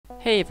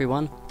Hey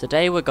everyone,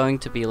 today we're going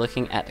to be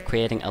looking at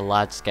creating a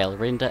large scale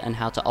render and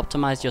how to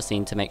optimize your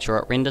scene to make sure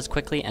it renders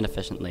quickly and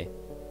efficiently.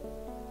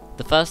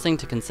 The first thing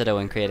to consider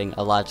when creating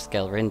a large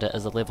scale render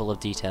is a level of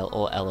detail,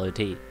 or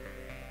LOD.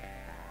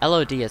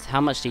 LOD is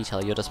how much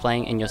detail you're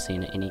displaying in your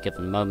scene at any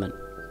given moment.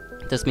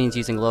 This means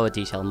using lower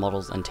detail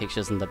models and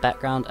textures in the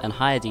background and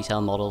higher detail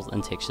models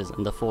and textures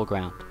in the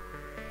foreground.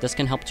 This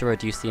can help to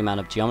reduce the amount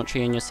of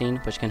geometry in your scene,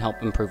 which can help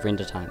improve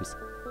render times.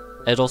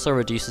 It also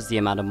reduces the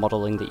amount of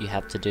modeling that you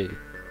have to do.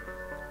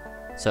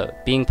 So,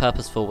 being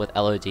purposeful with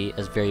LOD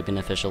is very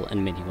beneficial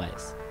in many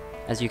ways.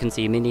 As you can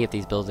see, many of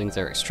these buildings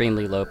are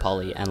extremely low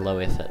poly and low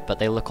effort, but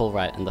they look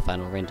alright in the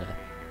final render.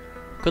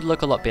 Could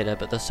look a lot better,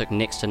 but this took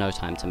next to no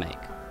time to make.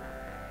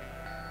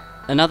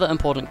 Another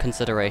important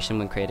consideration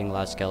when creating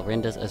large-scale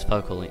renders is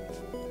focal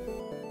length.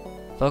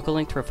 Focal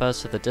length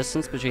refers to the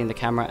distance between the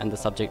camera and the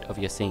subject of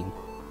your scene.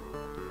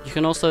 You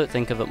can also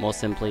think of it more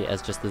simply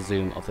as just the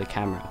zoom of the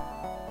camera.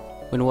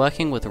 When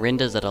working with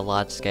renders at a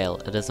large scale,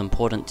 it is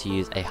important to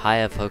use a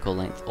higher focal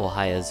length or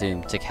higher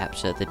zoom to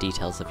capture the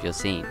details of your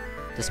scene.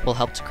 This will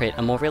help to create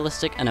a more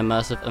realistic and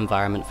immersive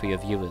environment for your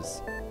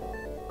viewers.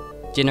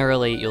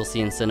 Generally, you'll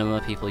see in cinema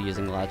people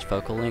using large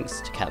focal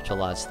lengths to capture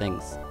large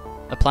things.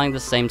 Applying the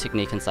same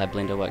technique inside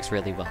Blender works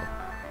really well.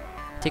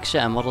 Texture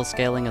and model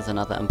scaling is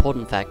another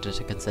important factor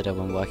to consider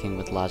when working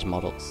with large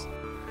models.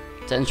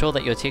 To ensure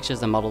that your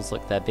textures and models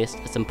look their best,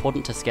 it's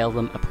important to scale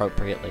them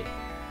appropriately.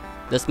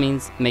 This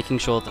means making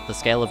sure that the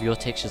scale of your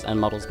textures and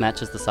models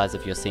matches the size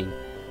of your scene.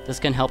 This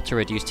can help to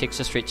reduce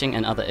texture stretching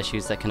and other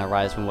issues that can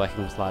arise when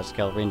working with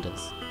large-scale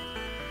renders.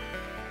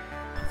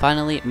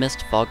 Finally,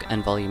 mist, fog,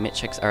 and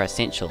volumetrics are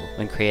essential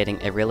when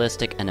creating a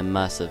realistic and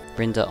immersive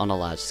render on a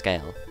large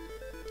scale.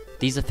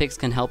 These effects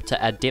can help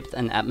to add depth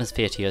and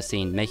atmosphere to your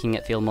scene, making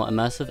it feel more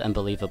immersive and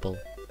believable.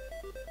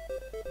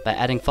 By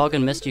adding fog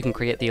and mist, you can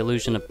create the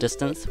illusion of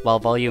distance, while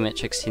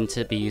volumetrics tend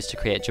to be used to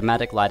create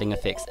dramatic lighting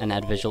effects and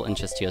add visual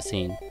interest to your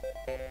scene.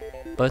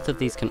 Both of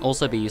these can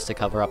also be used to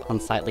cover up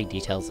unsightly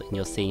details in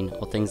your scene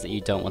or things that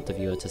you don't want the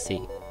viewer to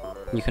see.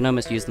 You can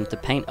almost use them to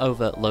paint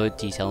over low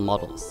detail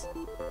models.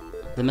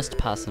 The mist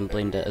pass in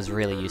Blender is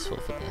really useful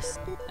for this,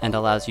 and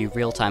allows you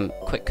real-time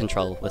quick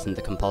control within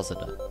the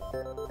compositor.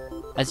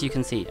 As you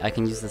can see, I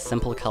can use this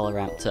simple color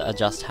ramp to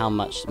adjust how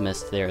much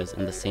mist there is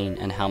in the scene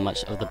and how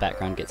much of the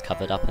background gets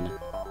covered up in it.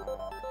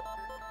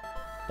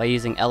 By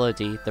using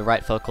LOD, the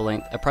right focal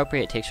length,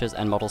 appropriate textures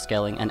and model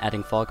scaling, and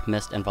adding fog,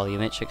 mist, and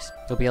volumetrics,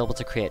 you'll be able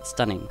to create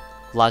stunning,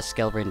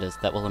 large-scale renders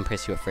that will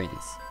impress your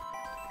friends.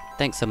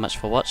 Thanks so much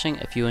for watching.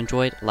 If you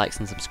enjoyed, likes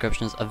and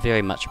subscriptions are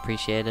very much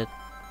appreciated.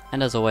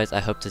 And as always,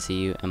 I hope to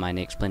see you in my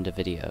next Blender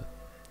video.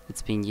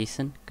 It's been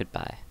Yeeson,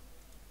 goodbye.